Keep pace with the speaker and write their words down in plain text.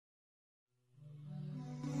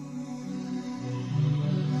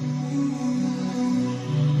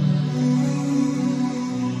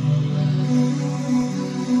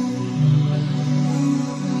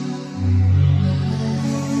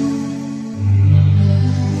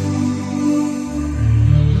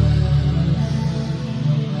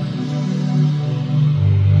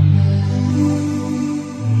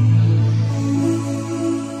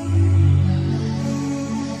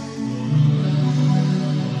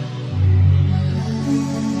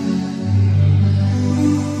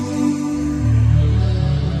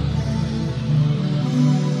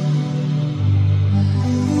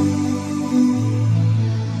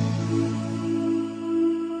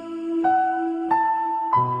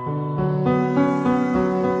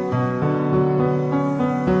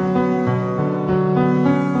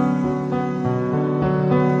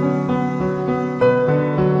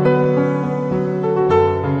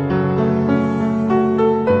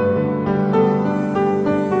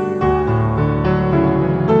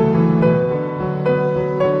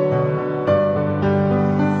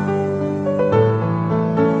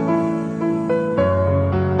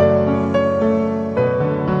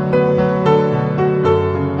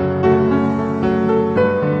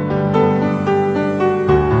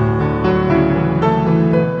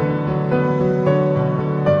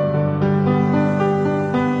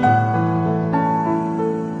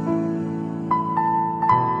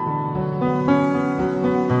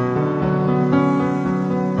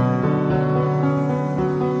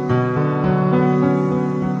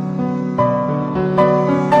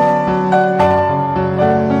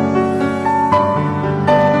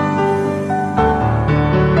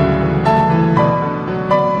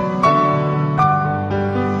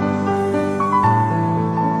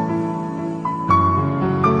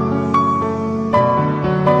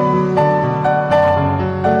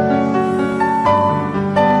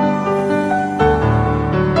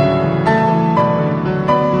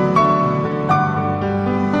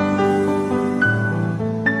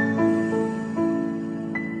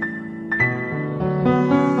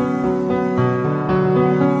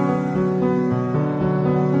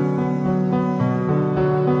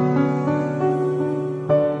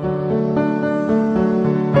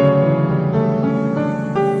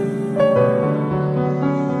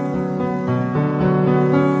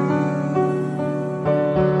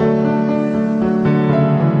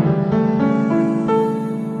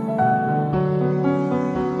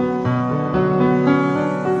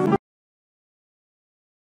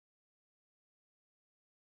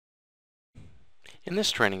In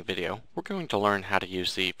this training video, we're going to learn how to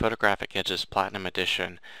use the Photographic Edges Platinum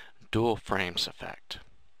Edition Dual Frames effect.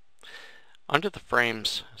 Under the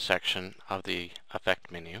Frames section of the Effect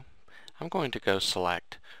menu, I'm going to go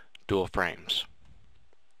select Dual Frames.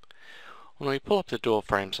 When we pull up the Dual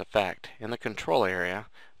Frames effect, in the control area,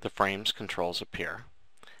 the frames controls appear,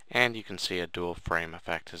 and you can see a dual frame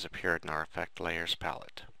effect has appeared in our Effect Layers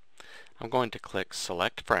palette. I'm going to click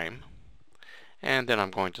Select Frame, and then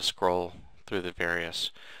I'm going to scroll through the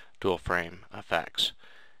various dual frame effects,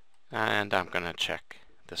 and I'm going to check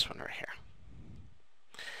this one right here.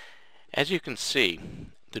 As you can see,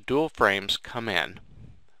 the dual frames come in.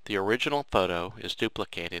 The original photo is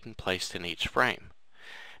duplicated and placed in each frame.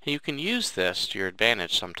 And you can use this to your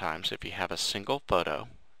advantage sometimes if you have a single photo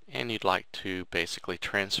and you'd like to basically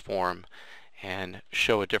transform and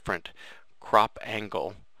show a different crop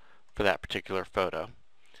angle for that particular photo.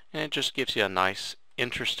 And it just gives you a nice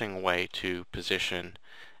interesting way to position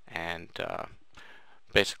and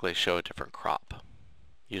basically show a different crop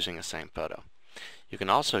using the same photo. You can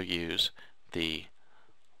also use the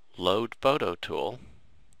Load Photo tool,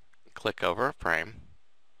 click over a frame,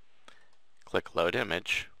 click Load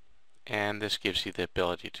Image, and this gives you the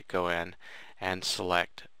ability to go in and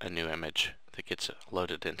select a new image that gets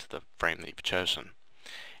loaded into the frame that you've chosen.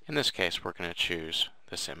 In this case, we're going to choose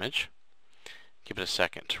this image. Give it a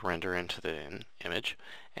second to render into the image,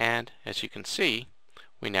 and as you can see,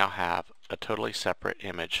 we now have a totally separate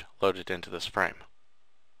image loaded into this frame.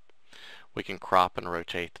 We can crop and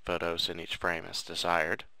rotate the photos in each frame as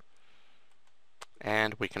desired,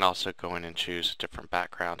 and we can also go in and choose a different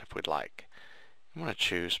background if we'd like. I'm going to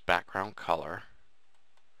choose background color,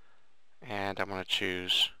 and I'm going to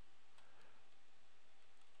choose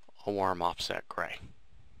a warm offset gray.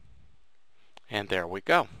 And there we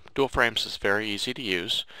go. Dual frames is very easy to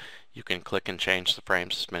use. You can click and change the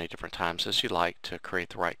frames as many different times as you like to create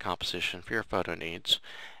the right composition for your photo needs,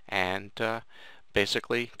 and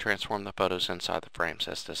basically transform the photos inside the frames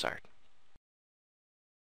as desired.